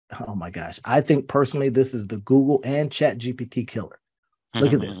oh my gosh. I think personally, this is the Google and ChatGPT killer.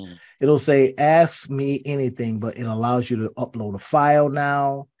 Look at this. It'll say, ask me anything, but it allows you to upload a file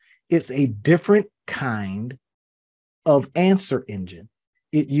now. It's a different kind of answer engine.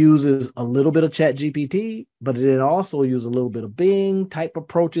 It uses a little bit of ChatGPT, but it also uses a little bit of Bing type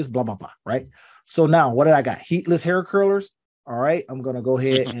approaches, blah, blah, blah, right? So now what did I got? Heatless hair curlers. All right. I'm going to go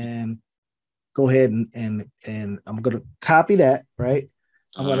ahead and I'm going to copy that, right?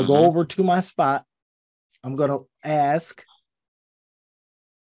 I'm going to go over to my spot. I'm going to ask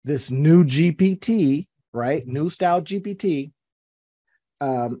this new GPT, right? New style GPT.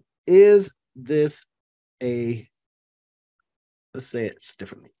 Is this a, let's say it's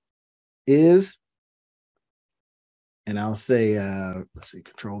differently, and I'll say, let's see,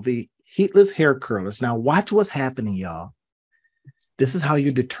 Control V, heatless hair curlers. Now watch what's happening, y'all. This is how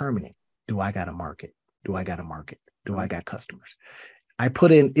you're determining, do I got a market? Do I got a market? Do I got customers? I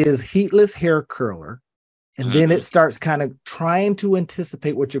put in is heatless hair curler, and then it starts kind of trying to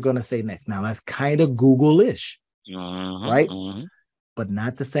anticipate what you're going to say next. Now that's kind of Google-ish, right? But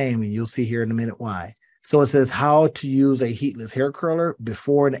not the same. And you'll see here in a minute why. So it says how to use a heatless hair curler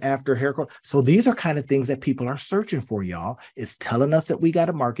before and after hair curl. So these are kind of things that people are searching for, y'all. It's telling us that we got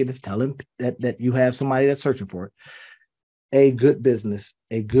a market. It's telling that you have somebody that's searching for it. A good business,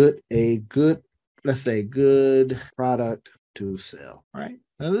 a good, let's say good product to sell, right?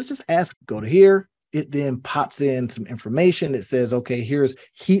 Now let's just ask, go to here. It then pops in some information. It says, okay, here's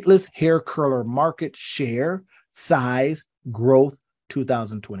heatless hair curler market share, size, growth,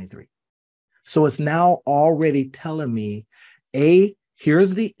 2023. So it's now already telling me,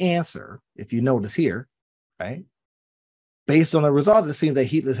 here's the answer. If you notice here, right? Based on the results, it seems that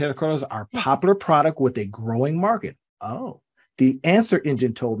heatless hair curlers are a popular product with a growing market. Oh, the answer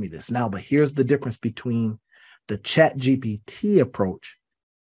engine told me this. Now, but here's the difference between the ChatGPT approach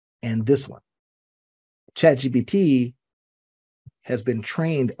and this one. ChatGPT has been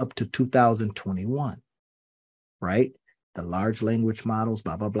trained up to 2021, right? The large language models,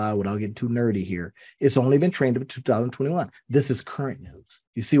 blah, blah, blah, without getting too nerdy here. It's only been trained up to 2021. This is current news.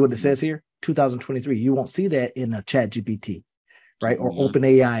 You see what it says here? 2023. You won't see that in a ChatGPT, right? Or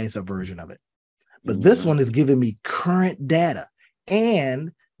OpenAI is a version of it. But this one is giving me current data.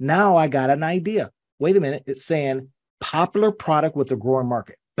 And now I got an idea. Wait a minute. It's saying popular product with a growing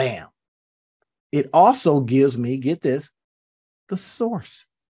market. Bam. It also gives me, get this, the source.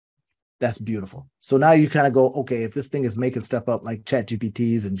 That's beautiful. So now you kind of go, okay, if this thing is making stuff up like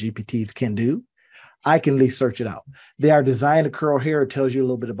ChatGPTs and GPTs can do, I can at least search it out. They are designed to curl hair. It tells you a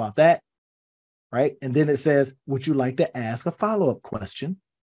little bit about that, right? And then it says, would you like to ask a follow-up question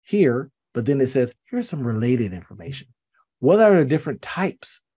here? But then it says, here's some related information. What are the different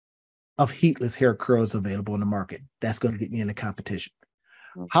types of heatless hair curls available in the market? That's going to get me in the competition.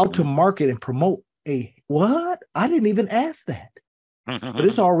 How to market and promote what? I didn't even ask that. But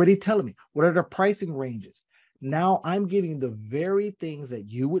it's already telling me what are the pricing ranges. Now I'm getting the very things that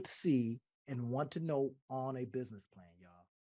you would see and want to know on a business plan.